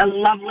 It's a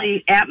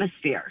lovely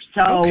atmosphere.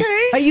 So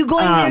Are you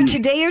going there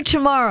today or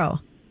tomorrow?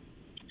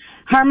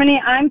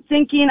 Harmony, I'm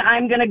thinking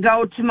I'm going to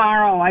go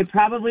tomorrow. I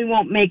probably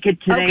won't make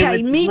it today.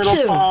 Okay, me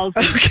too. Falls.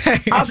 Okay.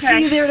 I'll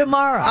see you there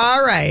tomorrow.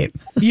 All right.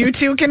 You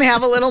two can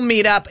have a little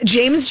meetup.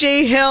 James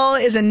J. Hill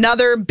is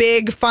another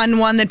big, fun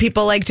one that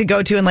people like to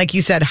go to. And like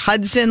you said,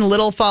 Hudson,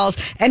 Little Falls.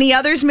 Any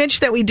others, Mitch,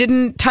 that we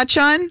didn't touch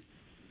on?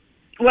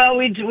 Well,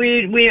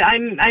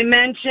 I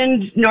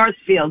mentioned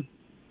Northfield.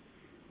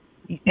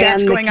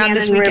 That's going on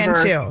this weekend,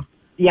 too.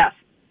 Yes.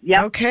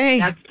 Yep. Okay.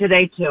 That's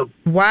today, too.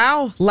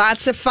 Wow.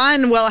 Lots of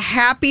fun. Well,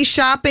 happy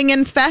shopping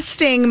and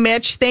festing,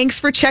 Mitch. Thanks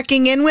for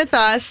checking in with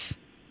us.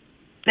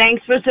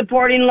 Thanks for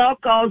supporting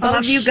locals.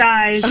 Love you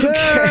guys.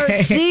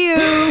 Okay. See you.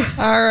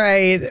 All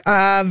right.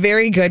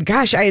 Very good.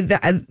 Gosh,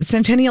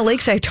 Centennial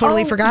Lakes, I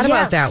totally forgot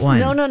about that one.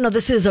 No.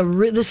 This is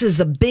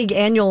a big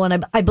annual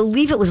one. I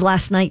believe it was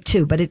last night,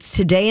 too, but it's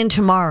today and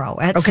tomorrow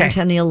at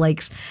Centennial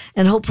Lakes.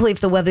 And hopefully, if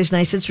the weather's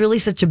nice, it's really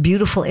such a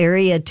beautiful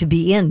area to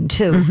be in,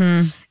 too.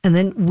 Mm-hmm. And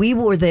then we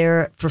were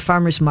there for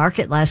Farmers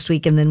Market last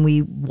week, and then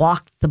we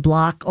walked the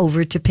block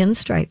over to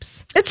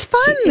Pinstripes. It's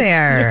fun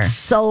there. It's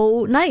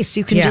so nice.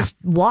 You can just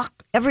walk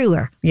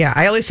everywhere. Yeah,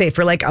 I always say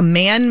for like a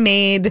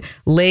man-made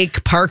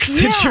lake park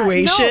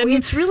situation, no,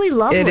 it's really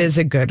lovely. It is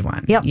a good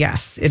one. Yep.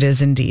 Yes, it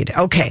is indeed.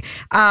 Okay.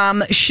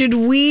 Should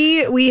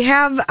we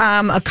have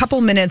a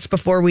couple minutes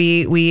before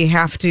we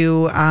have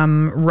to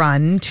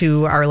run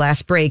to our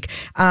last break?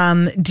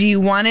 Do you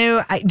want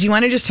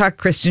to just talk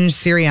Christian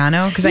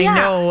Siriano? Because I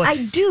know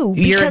I do.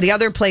 You're the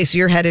other place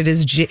you're headed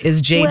is J.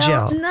 Well,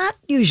 Jill. not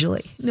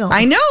usually. No,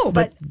 I know,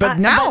 but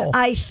now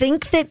I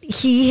think that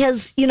he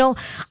has.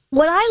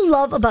 What I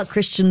love about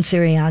Christian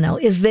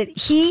Siriano is that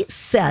he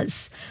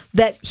says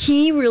that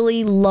he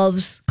really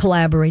loves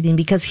collaborating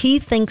because he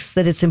thinks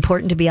that it's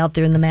important to be out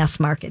there in the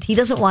mass market. He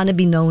doesn't want to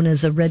be known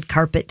as a red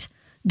carpet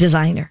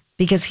designer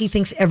because he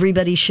thinks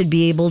everybody should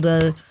be able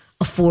to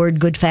afford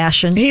good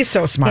fashion. He's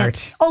so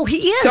smart. He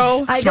is.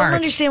 So I smart. don't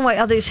understand why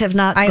others have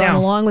not gone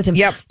along with him.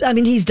 Yep. I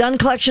mean, he's done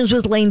collections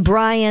with Lane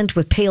Bryant,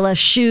 with Payless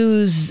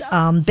Shoes,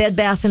 Bed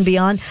Bath &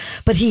 Beyond,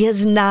 but he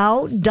has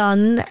now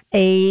done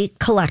a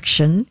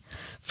collection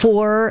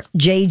for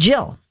J.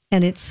 Jill,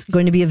 and it's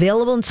going to be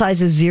available in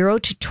sizes 0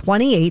 to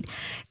 28,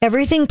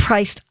 everything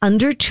priced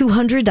under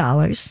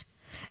 $200.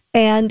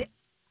 And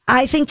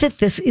I think that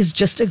this is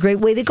just a great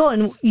way to go.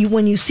 And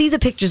when you see the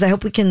pictures, I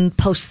hope we can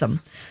post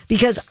them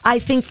because I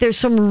think there's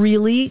some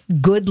really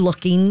good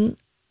looking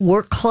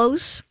work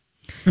clothes.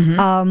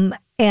 Mm-hmm.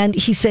 And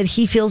he said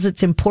he feels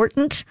it's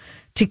important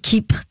to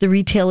keep the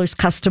retailer's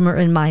customer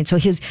in mind. So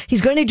he's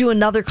going to do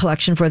another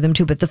collection for them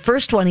too. But the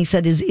first one he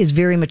said is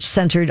very much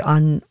centered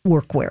on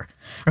workwear.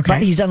 Okay.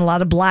 But he's done a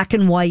lot of black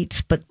and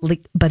white,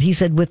 but he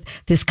said with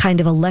this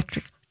kind of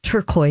electric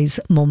turquoise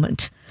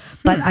moment.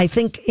 But I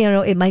think,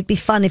 it might be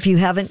fun if you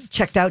haven't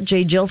checked out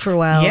J. Jill for a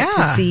while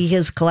to see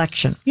his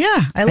collection.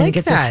 Yeah, I like that.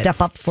 It's a step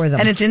up for them.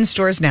 And it's in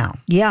stores now.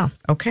 Yeah.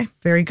 Okay,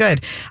 very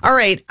good. All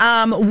right.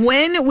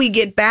 When we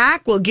get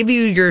back, we'll give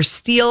you your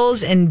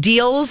steals and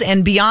deals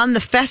and beyond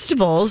the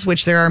festivals,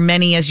 which there are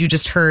many, as you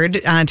just heard,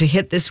 to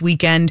hit this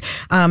weekend,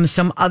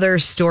 some other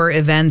store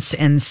events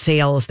and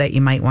sales that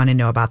you might want to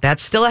know about.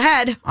 That's still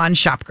ahead on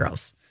Shop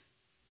Girls.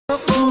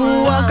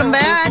 Welcome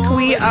back.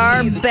 We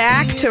are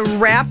back to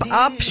wrap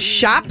up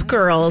Shop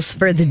Girls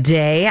for the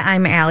day.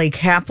 I'm Allie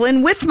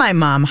Kaplan with my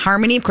mom,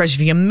 Harmony. Of course,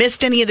 if you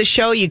missed any of the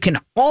show, you can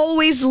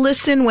always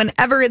listen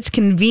whenever it's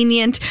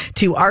convenient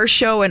to our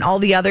show and all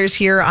the others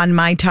here on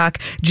My Talk.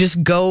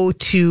 Just go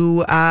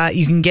to,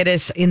 you can get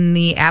us in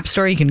the App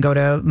Store. You can go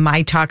to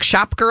My Talk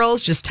Shop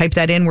Girls. Just type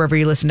that in wherever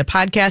you listen to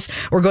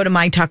podcasts or go to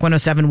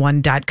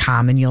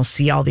mytalk1071.com and you'll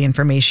see all the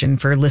information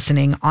for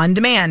listening on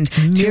demand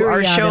to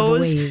our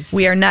shows.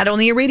 We are not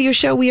only a radio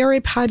show, we are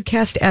a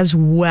podcast as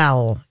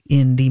well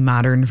in the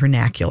modern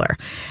vernacular.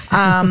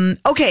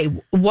 Okay,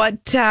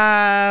 what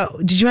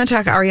did you want to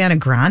talk Ariana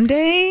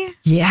Grande?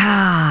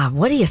 Yeah,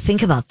 what do you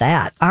think about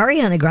that?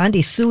 Ariana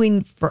Grande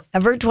suing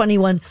Forever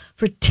 21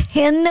 for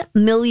 $10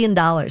 million.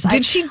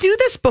 Did she do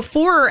this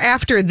before or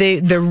after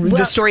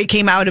the story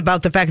came out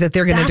about the fact that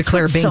they're going to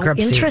declare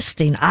bankruptcy? So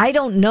interesting. I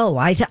don't know.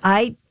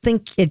 I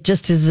think it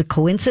just is a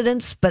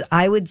coincidence, but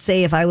I would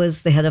say if I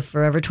was the head of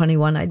Forever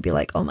 21, I'd be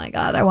like, oh my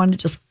God, I want to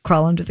just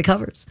crawl under the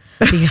covers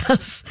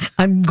because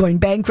I'm going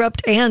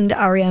bankrupt and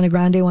Ariana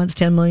Grande wants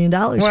 $10 million.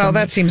 Well,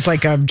 that seems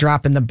like a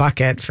drop in the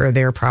bucket for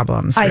their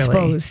problems, really. I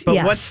suppose, But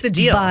yes. What's the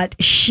deal? But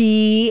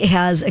she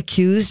has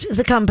accused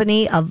the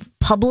company of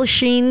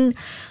publishing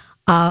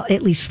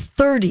at least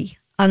 30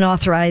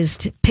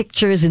 unauthorized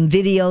pictures and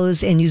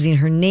videos and using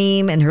her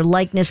name and her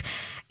likeness.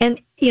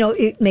 And,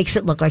 it makes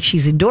it look like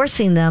she's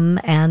endorsing them,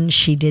 and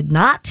she did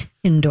not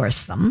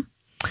endorse them.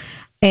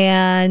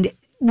 And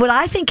what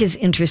I think is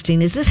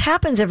interesting is this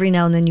happens every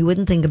now and then. You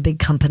wouldn't think a big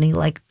company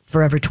like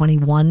Forever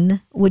 21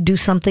 would do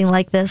something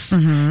like this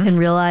and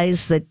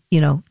realize that,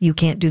 you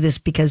can't do this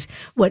because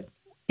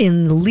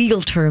in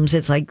legal terms,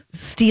 it's like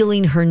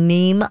stealing her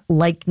name,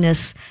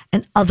 likeness,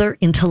 and other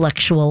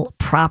intellectual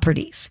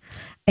properties.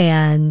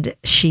 And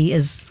she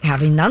is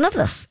having none of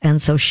this.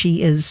 And so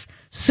she is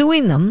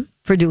suing them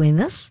for doing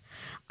this.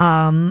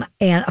 And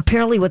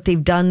apparently what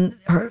they've done,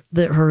 her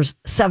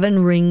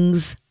 7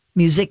 Rings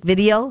music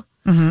video,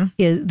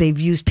 is they've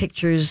used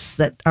pictures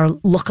that are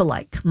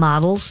look-alike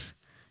models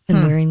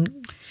and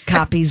wearing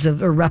copies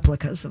of or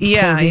replicas of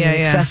clothing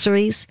and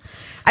accessories.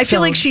 I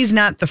feel like she's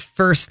not the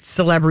first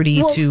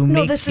celebrity to make...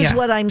 No, this is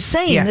what I'm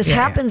saying. This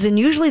happens, and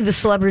usually the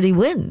celebrity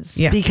wins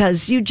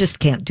because you just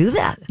can't do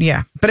that.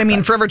 Yeah. But I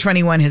mean, Forever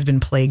 21 has been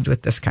plagued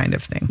with this kind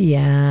of thing.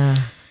 Yeah.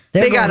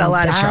 They got a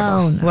lot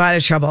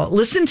of trouble.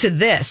 Listen to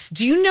this.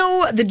 Do you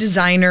know the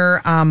designer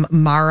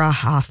Mara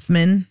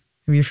Hoffman?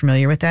 Are you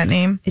familiar with that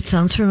name? It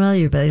sounds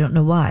familiar, but I don't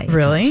know why.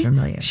 Really? It sounds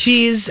familiar.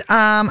 She's,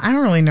 I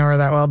don't really know her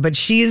that well, but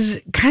she's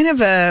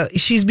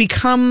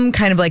become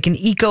kind of like an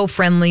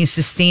eco-friendly,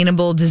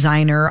 sustainable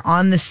designer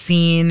on the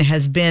scene,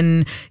 has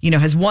been,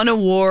 has won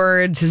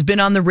awards, has been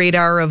on the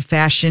radar of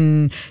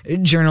fashion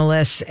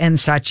journalists and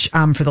such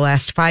for the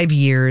last 5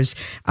 years,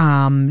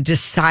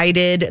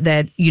 decided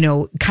that,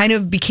 kind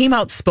of became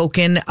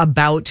outspoken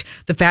about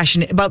the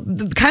fashion, about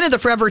kind of the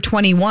Forever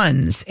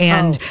 21s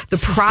and the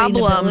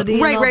problem.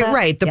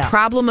 Right. The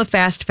problem of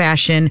fast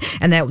fashion,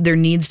 and that there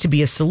needs to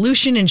be a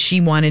solution, and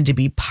she wanted to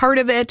be part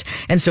of it.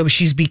 And so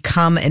she's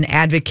become an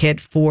advocate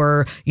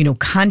for,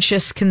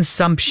 conscious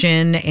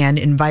consumption and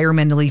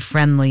environmentally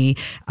friendly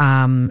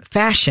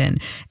fashion,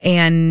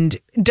 and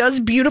does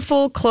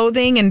beautiful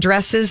clothing and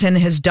dresses, and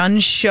has done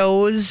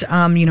shows,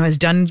 has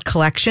done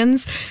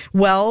collections.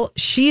 Well,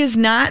 she is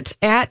not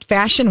at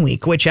Fashion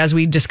Week, which, as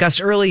we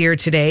discussed earlier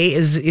today,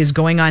 is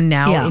going on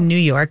now in New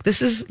York.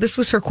 This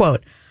was her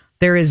quote.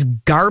 "There is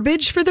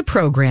garbage for the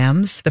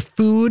programs, the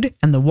food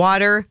and the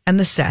water and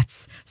the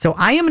sets. So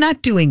I am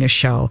not doing a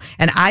show,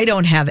 and I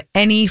don't have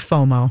any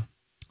FOMO."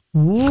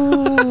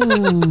 Ooh,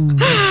 good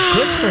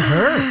for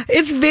her.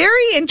 It's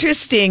very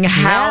interesting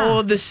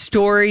how the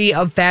story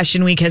of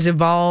Fashion Week has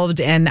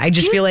evolved. And I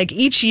just feel like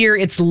each year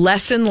it's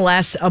less and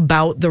less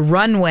about the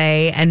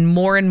runway and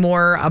more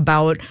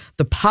about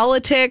the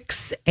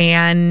politics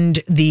and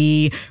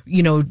the,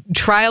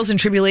 trials and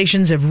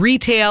tribulations of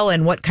retail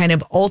and what kind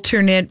of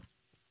alternate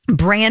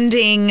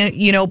branding,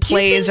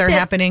 plays are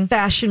happening.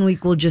 Fashion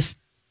Week will just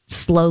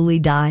slowly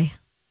die.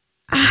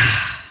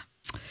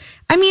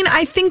 I mean,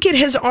 I think it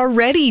has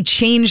already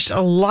changed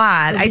a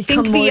lot. I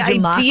think the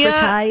idea,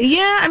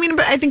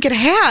 but I think it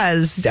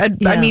has.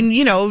 I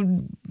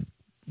mean,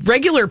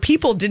 regular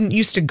people didn't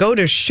used to go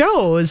to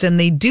shows, and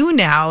they do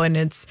now. And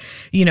it's,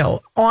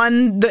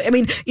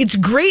 it's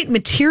great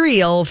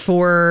material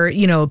for,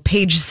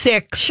 Page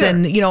Six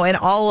and, and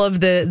all of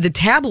the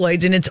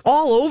tabloids, and it's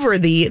all over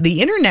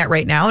the internet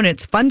right now. And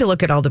it's fun to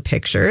look at all the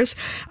pictures.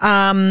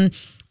 I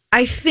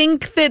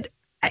think that,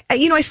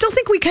 I still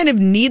think we kind of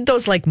need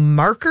those like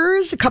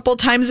markers a couple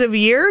times a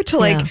year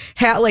to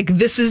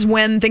this is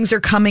when things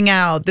are coming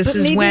out. This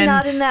is maybe when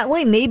not in that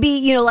way.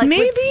 Maybe,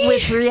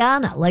 with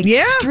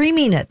Rihanna,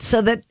 streaming it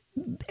so that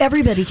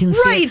everybody can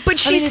see. Right, but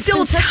she's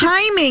still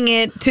timing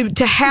it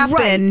to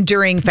happen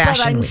during Fashion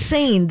Week. But I'm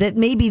saying that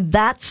maybe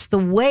that's the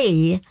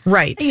way.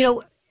 Right.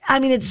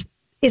 It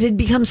had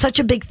become such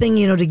a big thing,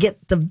 to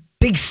get the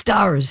big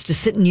stars to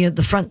sit in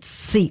the front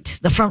seat,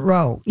 the front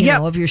row,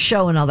 of your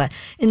show and all that.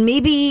 And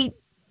maybe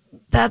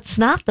that's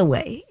not the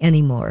way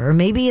anymore, or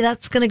maybe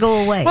that's going to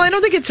go away. Well, I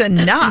don't think it's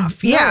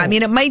enough. No. I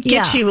mean, it might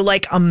get you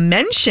like a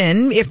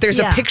mention if there's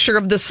a picture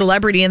of the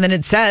celebrity and then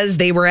it says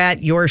they were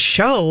at your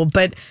show,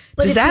 but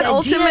does that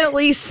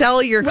ultimately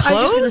sell your clothes? I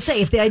was just going to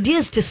say, if the idea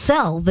is to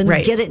sell, then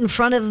get it in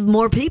front of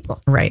more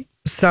people. Right.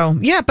 So,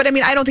 but I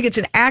mean, I don't think it's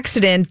an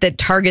accident that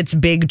Target's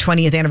big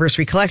 20th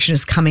anniversary collection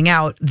is coming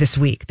out this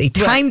week. They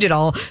timed it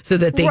all so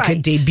that they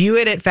could debut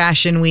it at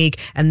Fashion Week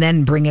and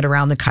then bring it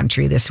around the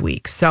country this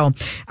week. So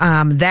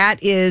that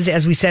is,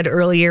 as we said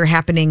earlier,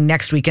 happening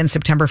next weekend,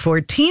 September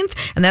 14th.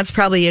 And that's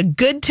probably a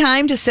good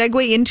time to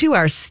segue into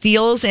our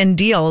steals and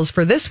deals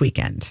for this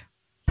weekend.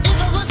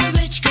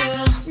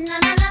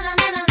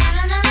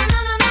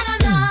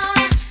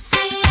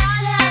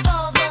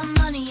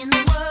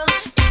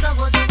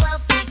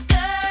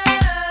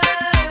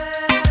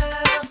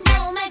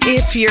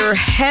 If you're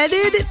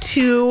headed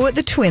to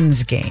the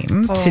Twins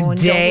game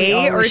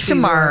today or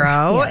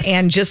tomorrow,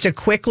 and just a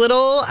quick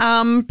little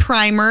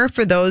primer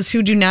for those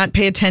who do not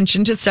pay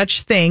attention to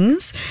such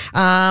things,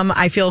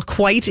 I feel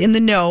quite in the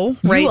know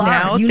right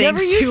now,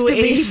 thanks to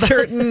a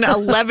certain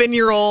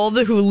 11-year-old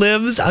who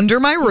lives under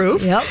my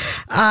roof. Yep.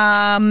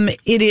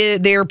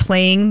 They're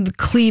playing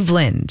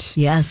Cleveland.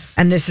 Yes.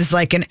 And this is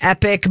like an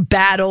epic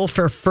battle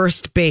for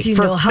first base.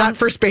 Not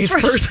first base,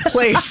 first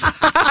place.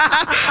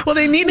 Well,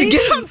 they need to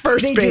get on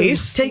first base.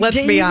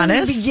 Let's be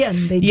honest.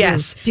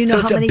 Yes. Do you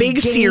know so it's a big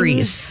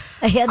series.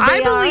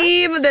 I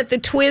believe that the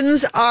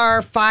Twins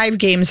are 5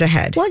 games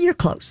ahead. Well, you're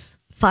close.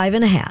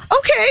 5.5.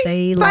 Okay.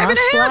 They lost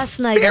last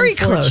night, very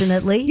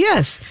unfortunately. Close.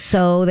 Yes.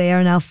 So they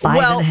are now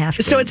 5.5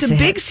 games so it's a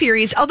big ahead.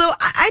 series. Although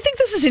I think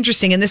this is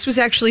interesting, and this was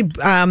actually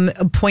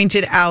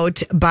pointed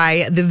out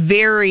by the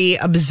very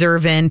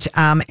observant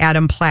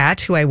Adam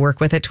Platt, who I work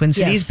with at Twin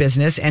Cities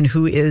Business, and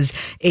who is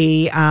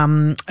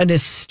an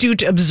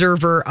astute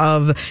observer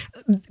of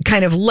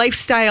kind of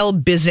lifestyle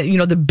business,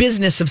 the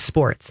business of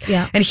sports.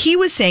 Yeah. And he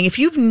was saying, if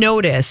you've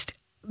noticed,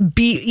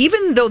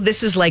 even though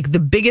this is like the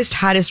biggest,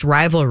 hottest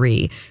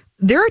rivalry,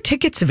 there are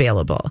tickets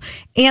available,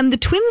 and the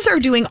Twins are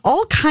doing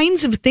all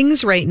kinds of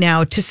things right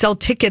now to sell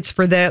tickets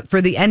for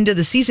the end of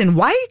the season.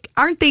 Why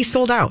aren't they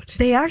sold out?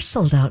 They are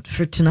sold out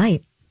for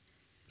tonight.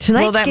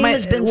 Tonight's game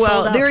has been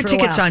sold out. There are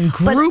tickets on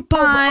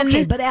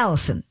Groupon. But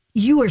Allison,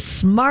 you are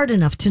smart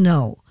enough to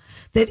know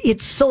that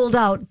it's sold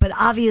out, but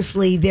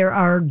obviously there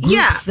are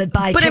groups that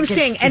buy tickets. But I'm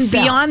saying,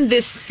 beyond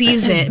this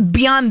season,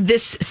 beyond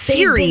this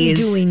series,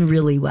 they've been doing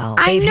really well.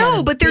 I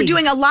know, but they're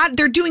doing a lot.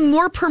 They're doing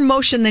more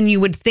promotion than you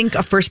would think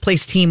a first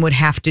place team would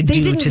have to do to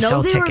sell tickets. They didn't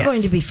know they were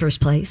going to be first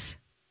place.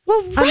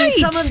 Well, right. I mean,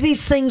 some of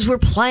these things were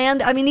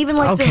planned. I mean, even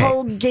like the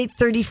whole Gate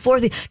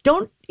 34 thing.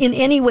 in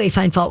any way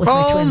find fault with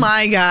my twins. Oh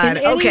my God.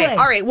 In any Okay. way.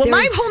 All right. Well,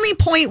 my only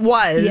point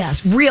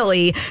was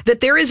really that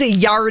there is a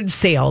yard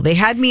sale. They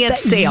had me at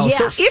sale. Yes.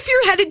 So if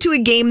you're headed to a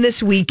game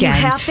this weekend,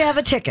 you have to have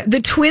a ticket.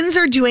 The Twins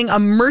are doing a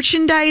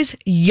merchandise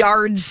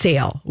yard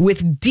sale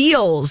with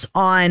deals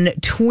on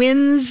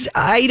Twins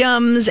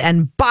items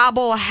and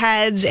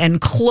bobbleheads and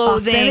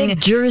clothing. Authentic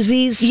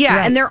jerseys. Yeah.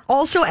 Right. And they're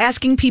also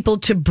asking people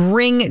to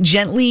bring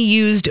gently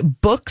used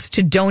books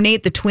to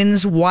donate. The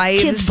Twins'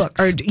 wives Kids'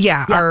 books.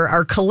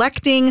 are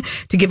collecting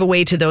to give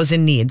away to those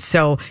in need.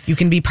 So you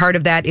can be part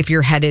of that if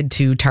you're headed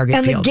to Target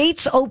And Field. the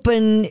gates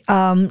open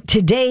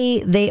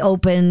today. They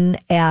open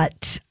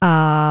at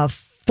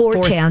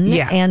 4:10,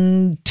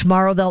 and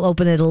tomorrow they'll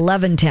open at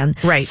 11:10.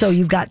 Right. So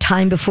you've got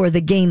time before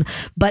the game.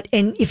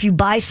 And if you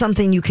buy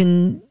something, you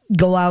can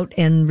go out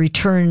and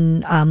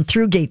return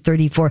through gate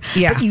 34.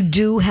 Yeah. But you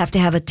do have to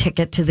have a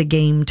ticket to the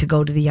game to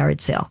go to the yard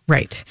sale.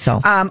 Right.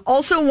 So,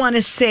 also want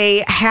to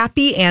say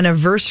happy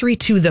anniversary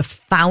to the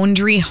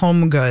Foundry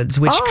Home Goods,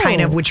 which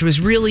which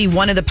was really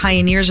one of the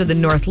pioneers of the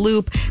North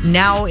Loop.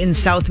 Now in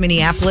South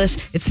Minneapolis,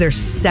 it's their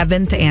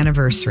 7th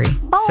anniversary.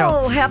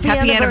 Oh, happy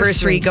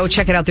anniversary. Go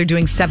check it out. They're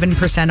doing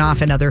 7%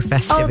 off and other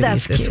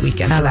festivities this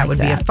weekend. So that would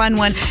be a fun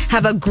one.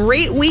 Have a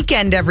great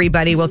weekend,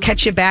 everybody. We'll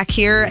catch you back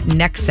here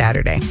next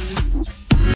Saturday.